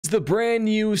the brand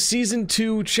new Season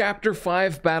 2 Chapter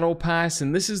 5 Battle Pass,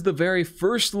 and this is the very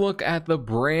first look at the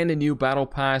brand new Battle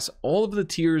Pass. All of the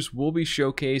tiers will be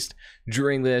showcased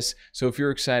during this, so if you're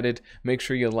excited, make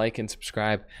sure you like and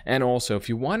subscribe. And also, if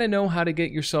you want to know how to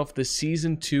get yourself the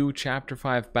Season 2 Chapter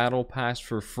 5 Battle Pass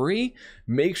for free,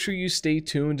 make sure you stay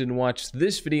tuned and watch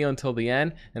this video until the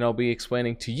end, and I'll be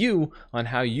explaining to you on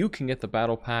how you can get the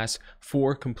Battle Pass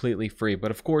for completely free.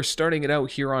 But of course, starting it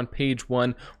out here on page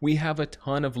 1, we have a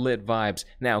ton of lit vibes.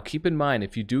 Now, keep in mind,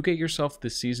 if you do get yourself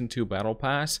the Season 2 Battle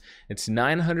Pass, it's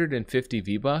 950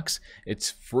 V-Bucks.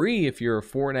 It's free if you're a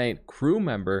Fortnite crew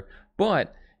member,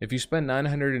 but if you spend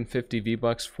 950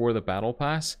 V-Bucks for the Battle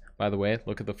Pass, by the way,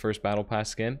 look at the first Battle Pass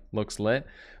skin, looks lit.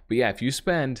 But yeah, if you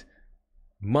spend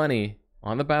money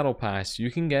on the Battle Pass, you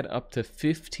can get up to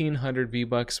 1,500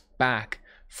 V-Bucks back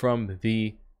from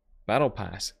the Battle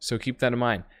Pass. So keep that in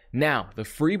mind. Now, the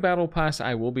free Battle Pass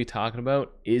I will be talking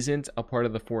about isn't a part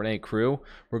of the Fortnite crew.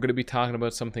 We're going to be talking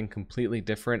about something completely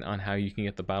different on how you can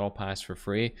get the Battle Pass for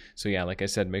free. So yeah, like I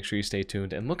said, make sure you stay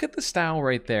tuned. And look at the style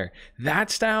right there. That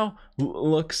style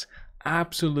looks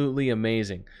absolutely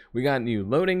amazing. We got new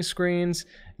loading screens.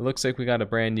 It looks like we got a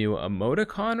brand new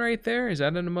emoticon right there. Is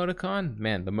that an emoticon?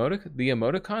 Man, the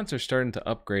emoticons are starting to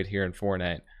upgrade here in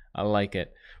Fortnite. I like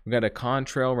it. We got a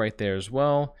contrail right there as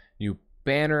well. New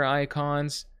banner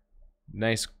icons.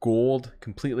 Nice gold,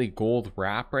 completely gold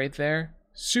wrap right there.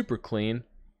 Super clean.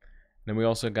 Then we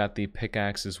also got the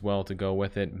pickaxe as well to go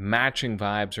with it. Matching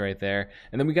vibes right there.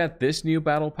 And then we got this new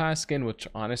Battle Pass skin, which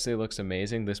honestly looks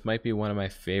amazing. This might be one of my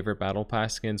favorite Battle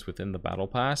Pass skins within the Battle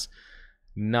Pass.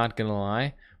 Not gonna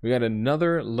lie. We got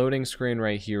another loading screen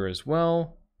right here as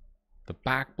well. The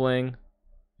back bling.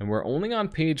 And we're only on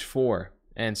page 4.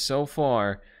 And so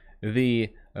far,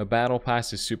 the Battle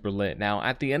Pass is super lit. Now,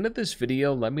 at the end of this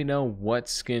video, let me know what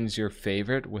skin's your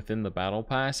favorite within the Battle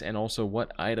Pass, and also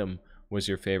what item was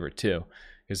your favorite too,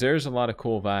 because there's a lot of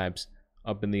cool vibes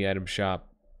up in the item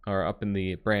shop, or up in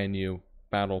the brand new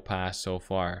Battle Pass so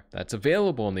far that's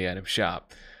available in the item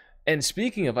shop. And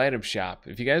speaking of item shop,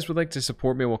 if you guys would like to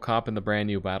support me while copping the brand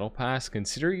new Battle Pass,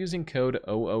 consider using code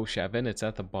OO7. It's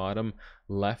at the bottom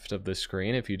left of the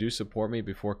screen. If you do support me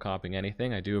before copping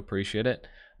anything, I do appreciate it,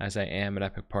 as I am an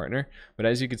Epic partner. But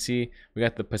as you can see, we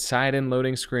got the Poseidon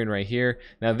loading screen right here.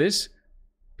 Now this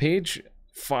page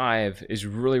 5 is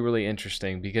really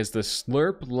interesting because the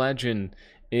Slurp legend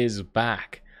is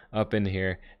back up in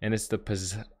here, and it's the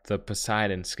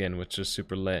Poseidon skin, which is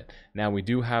super lit. Now we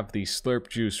do have the Slurp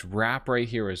juice wrap right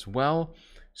here as well,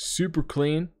 super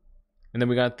clean. And then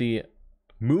we got the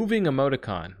moving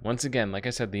emoticon. Once again, like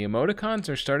I said, the emoticons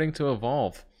are starting to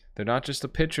evolve. They're not just a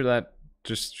picture that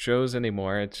just shows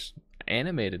anymore. It's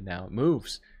animated now. It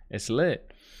moves. It's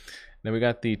lit. Then we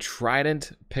got the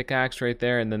Trident pickaxe right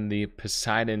there, and then the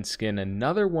Poseidon skin.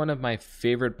 Another one of my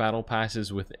favorite battle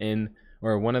passes within,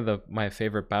 or one of my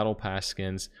favorite Battle Pass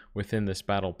skins within this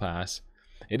Battle Pass.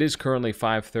 It is currently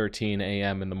 5:13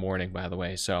 a.m. in the morning, by the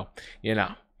way, so, you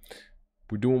know,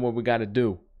 we're doing what we got to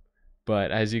do.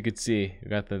 But as you can see, we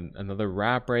got another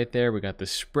wrap right there. We got the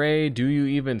spray. Do you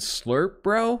even slurp,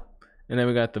 bro? And then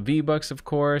we got the V-Bucks, of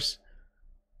course.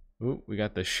 Ooh, we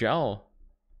got the shell.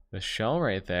 The shell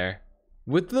right there.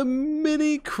 With the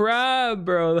mini crab,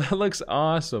 bro. That looks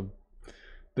awesome.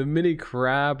 The mini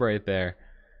crab right there.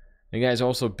 And guys,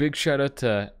 also big shout out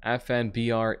to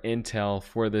FNBR Intel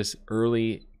for this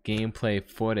early gameplay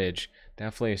footage.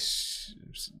 Definitely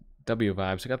W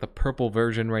vibes. We got the purple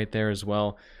version right there as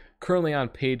well. Currently on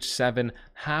page 7,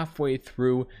 halfway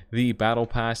through the Battle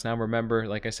Pass. Now remember,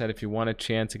 like I said, if you want a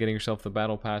chance of getting yourself the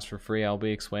Battle Pass for free, I'll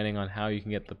be explaining on how you can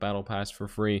get the Battle Pass for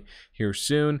free here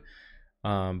soon.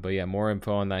 But yeah, more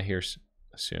info on that here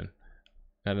soon.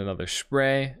 Got another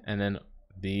spray, and then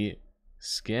the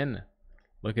skin.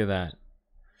 Look at that.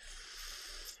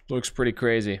 Looks pretty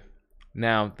crazy.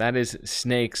 Now, that is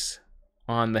snakes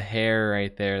on the hair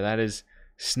right there. That is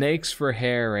snakes for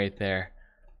hair right there.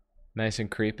 Nice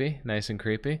and creepy. Nice and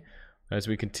creepy. As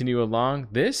we continue along,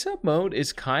 this emote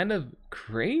is kind of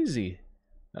crazy.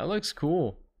 That looks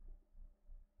cool.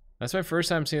 That's my first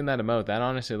time seeing that emote. That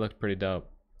honestly looked pretty dope.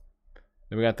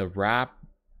 Then we got the wrap.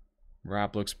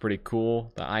 Wrap looks pretty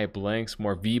cool. The eye blinks.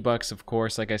 More V-Bucks, of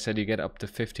course. Like I said, you get up to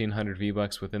 1,500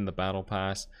 V-Bucks within the Battle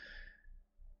Pass.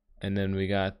 And then we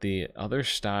got the other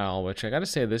style, which I gotta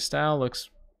say, this style looks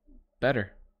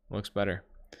better. Looks better.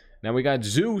 Now we got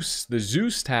Zeus, the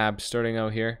Zeus tab starting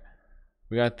out here.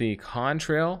 We got the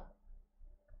contrail,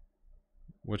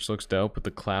 which looks dope with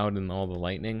the cloud and all the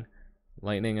lightning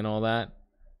and all that.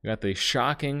 We got the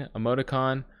shocking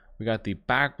emoticon. We got the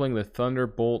back bling, the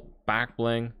thunderbolt back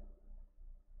bling.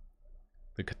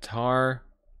 The Qatar,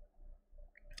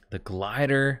 The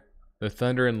glider, the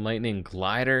Thunder and Lightning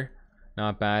glider,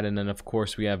 not bad. And then of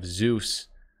course we have Zeus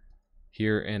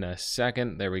here in a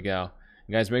second. There we go.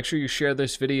 You guys, make sure you share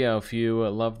this video if you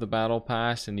love the Battle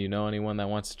Pass and you know anyone that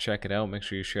wants to check it out. Make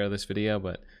sure you share this video.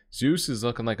 But Zeus is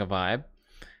looking like a vibe.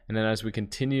 And then as we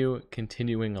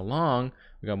continuing along,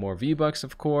 we got more V-Bucks,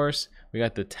 of course. We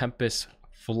got the Tempest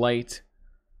Flight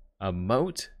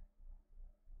emote.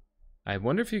 I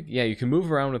wonder if you can move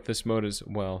around with this mode as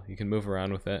well. You can move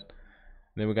around with it.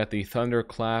 And then we got the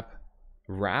Thunderclap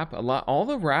wrap. All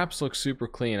the wraps look super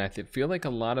clean. I feel like a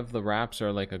lot of the wraps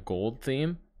are like a gold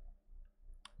theme.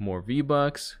 More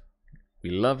V-Bucks. We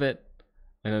love it.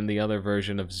 And then the other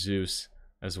version of Zeus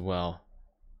as well,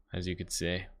 as you can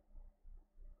see.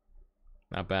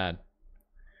 Not bad.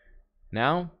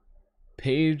 Now,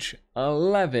 page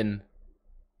 11.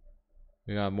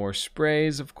 We got more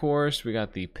sprays, of course. We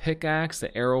got the pickaxe,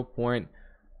 the arrow point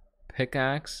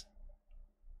pickaxe.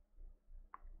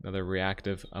 Another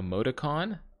reactive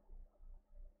emoticon.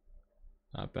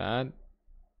 Not bad.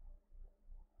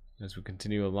 As we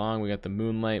continue along, we got the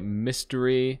Moonlight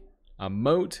Mystery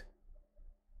emote,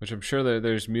 which I'm sure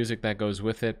there's music that goes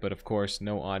with it, but of course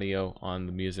no audio on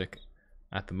the music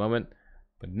at the moment.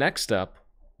 But next up,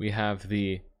 we have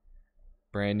the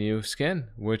brand new skin,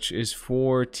 which is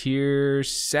for tier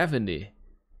 70.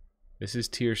 This is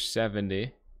tier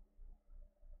 70.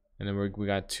 And then we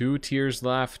got 2 tiers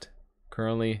left.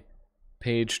 Currently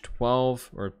page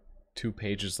 12, or 2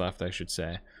 pages left, I should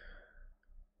say.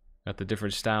 Got the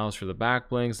different styles for the back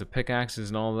blings, the pickaxes,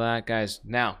 and all that. Guys,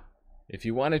 now, if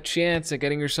you want a chance at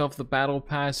getting yourself the Battle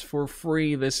Pass for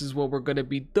free, this is what we're going to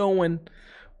be doing.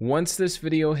 Once this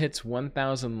video hits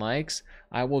 1,000 likes,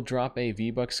 I will drop a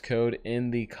V-Bucks code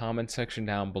in the comment section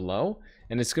down below.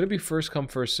 And it's going to be first come,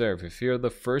 first serve. If you're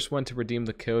the first one to redeem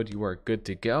the code, you are good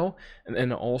to go. And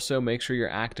then also make sure you're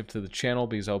active to the channel,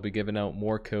 because I'll be giving out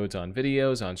more codes on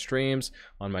videos, on streams,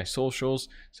 on my socials.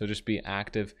 So just be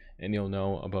active and you'll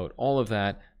know about all of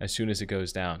that as soon as it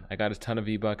goes down. I got a ton of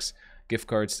V-Bucks gift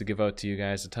cards to give out to you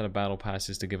guys, a ton of battle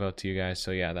passes to give out to you guys.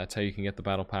 So yeah, that's how you can get the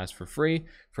battle pass for free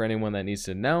for anyone that needs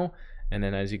to know. And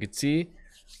then as you can see,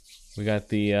 we got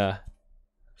the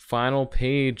final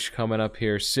page coming up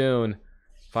here soon.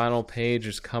 Final page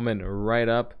is coming right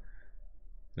up.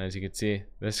 And as you can see,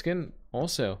 the skin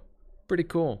also pretty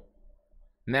cool.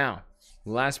 Now,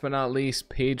 last but not least,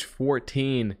 page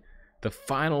 14, the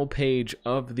final page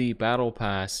of the battle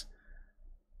pass.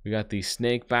 We got the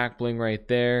snake back bling right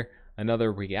there.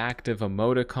 Another reactive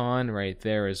emoticon right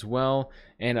there as well.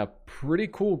 And a pretty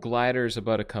cool glider is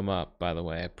about to come up, by the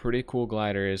way. A pretty cool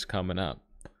glider is coming up.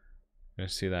 You're going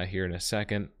to see that here in a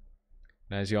second.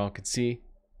 And as y'all can see,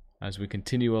 as we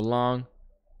continue along,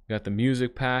 we got the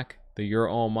music pack, the You're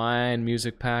All Mine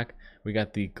music pack. We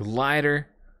got the glider,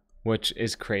 which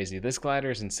is crazy. This glider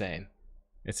is insane.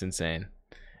 It's insane.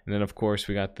 And then, of course,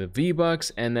 we got the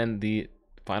V-Bucks and then the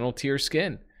final tier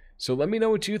skin. So let me know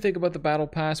what you think about the Battle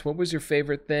Pass. What was your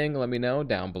favorite thing? Let me know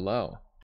down below.